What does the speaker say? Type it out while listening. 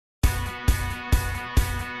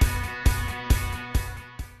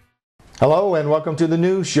Hello and welcome to the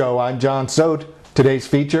news show. I'm John Soat. Today's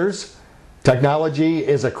features: technology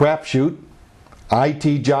is a crapshoot,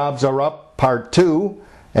 IT jobs are up, part 2,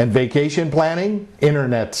 and vacation planning,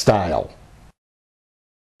 internet style.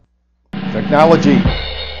 Technology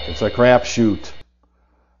is a crapshoot.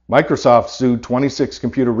 Microsoft sued 26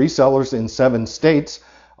 computer resellers in 7 states,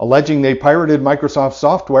 alleging they pirated Microsoft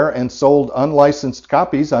software and sold unlicensed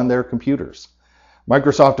copies on their computers.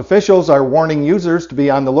 Microsoft officials are warning users to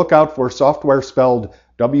be on the lookout for software spelled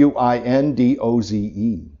WINDOZE.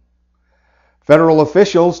 Federal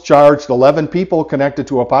officials charged 11 people connected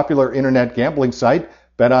to a popular internet gambling site,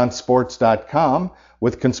 betonsports.com,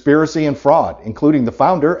 with conspiracy and fraud, including the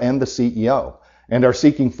founder and the CEO, and are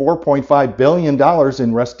seeking $4.5 billion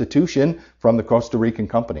in restitution from the Costa Rican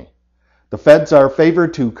company. The feds are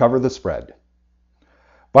favored to cover the spread.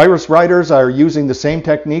 Virus writers are using the same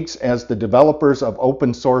techniques as the developers of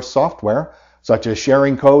open source software, such as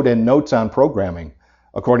sharing code and notes on programming,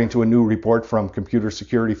 according to a new report from computer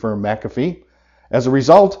security firm McAfee. As a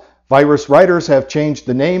result, virus writers have changed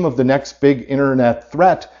the name of the next big internet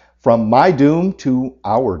threat from My Doom to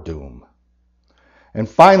Our Doom. And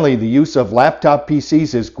finally, the use of laptop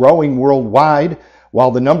PCs is growing worldwide,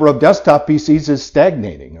 while the number of desktop PCs is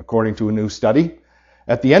stagnating, according to a new study.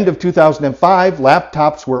 At the end of 2005,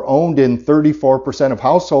 laptops were owned in 34% of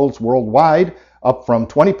households worldwide, up from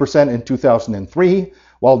 20% in 2003,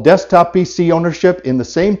 while desktop PC ownership in the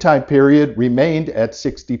same time period remained at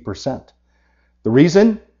 60%. The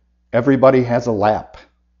reason? Everybody has a lap.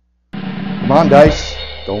 Come on, Dice,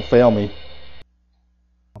 don't fail me.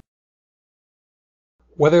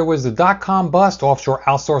 Whether it was the dot-com bust, offshore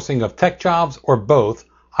outsourcing of tech jobs, or both,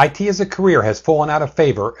 IT as a career has fallen out of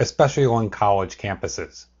favor, especially on college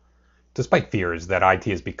campuses. Despite fears that IT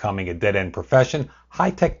is becoming a dead-end profession,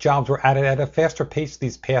 high-tech jobs were added at a faster pace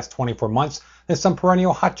these past 24 months than some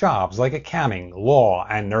perennial hot jobs like accounting, law,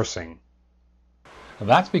 and nursing.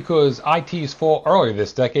 That's because IT's fall earlier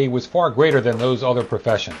this decade was far greater than those other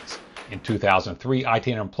professions. In 2003, IT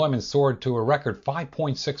unemployment soared to a record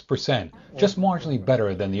 5.6%, just marginally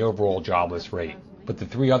better than the overall jobless rate. But the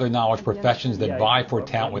 3 other knowledge professions that vie for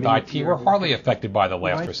talent with IT were hardly affected by the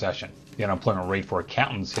last recession. The unemployment rate for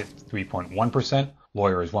accountants hit 3.1%,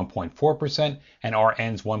 lawyers 1.4%, and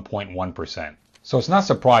RNs 1.1%. So it's not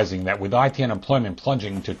surprising that with IT unemployment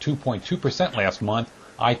plunging to 2.2% last month,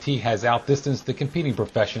 IT has outdistanced the competing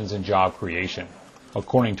professions in job creation.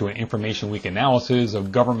 According to an InformationWeek analysis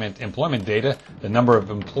of government employment data, the number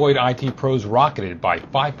of employed IT pros rocketed by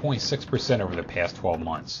 5.6% over the past 12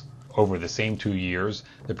 months. Over the same 2 years,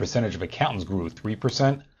 the percentage of accountants grew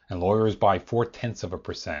 3% and lawyers by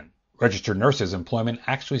 0.4%. Registered nurses' employment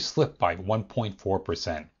actually slipped by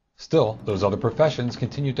 1.4%. Still, those other professions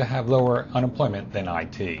continue to have lower unemployment than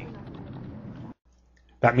IT.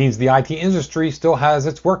 That means the IT industry still has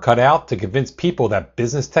its work cut out to convince people that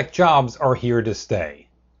business tech jobs are here to stay.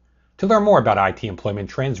 To learn more about IT employment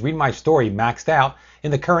trends, read my story Maxed Out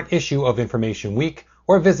in the current issue of Information Week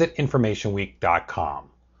or visit InformationWeek.com.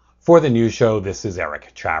 For the news show, this is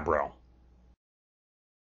Eric Chabro.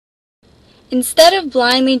 Instead of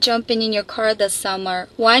blindly jumping in your car this summer,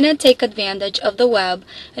 why not take advantage of the web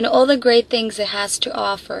and all the great things it has to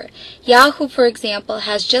offer? Yahoo, for example,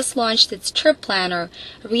 has just launched its Trip Planner,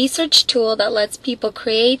 a research tool that lets people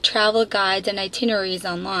create travel guides and itineraries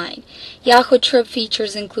online. Yahoo Trip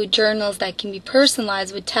features include journals that can be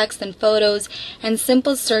personalized with text and photos, and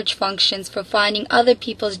simple search functions for finding other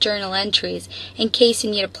people's journal entries in case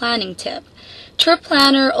you need a planning tip. Trip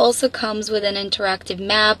Planner also comes with an interactive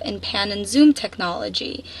map and pan and zoom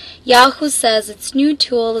technology. Yahoo says its new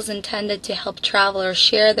tool is intended to help travelers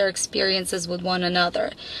share their experiences with one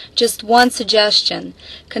another. Just one suggestion: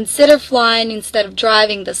 consider flying instead of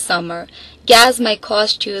driving this summer. Gas might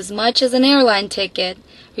cost you as much as an airline ticket.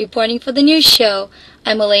 Reporting for the news show,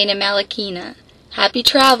 I'm Elena Malakina. Happy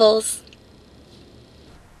travels!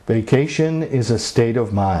 Vacation is a state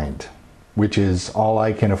of mind, which is all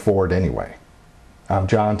I can afford anyway. I'm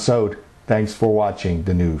John Soat. Thanks for watching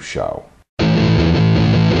the news show.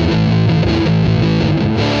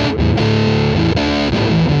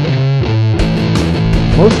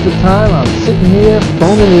 Most of the time I'm sitting here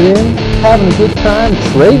phoning it in, having a good time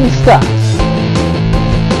trading stocks.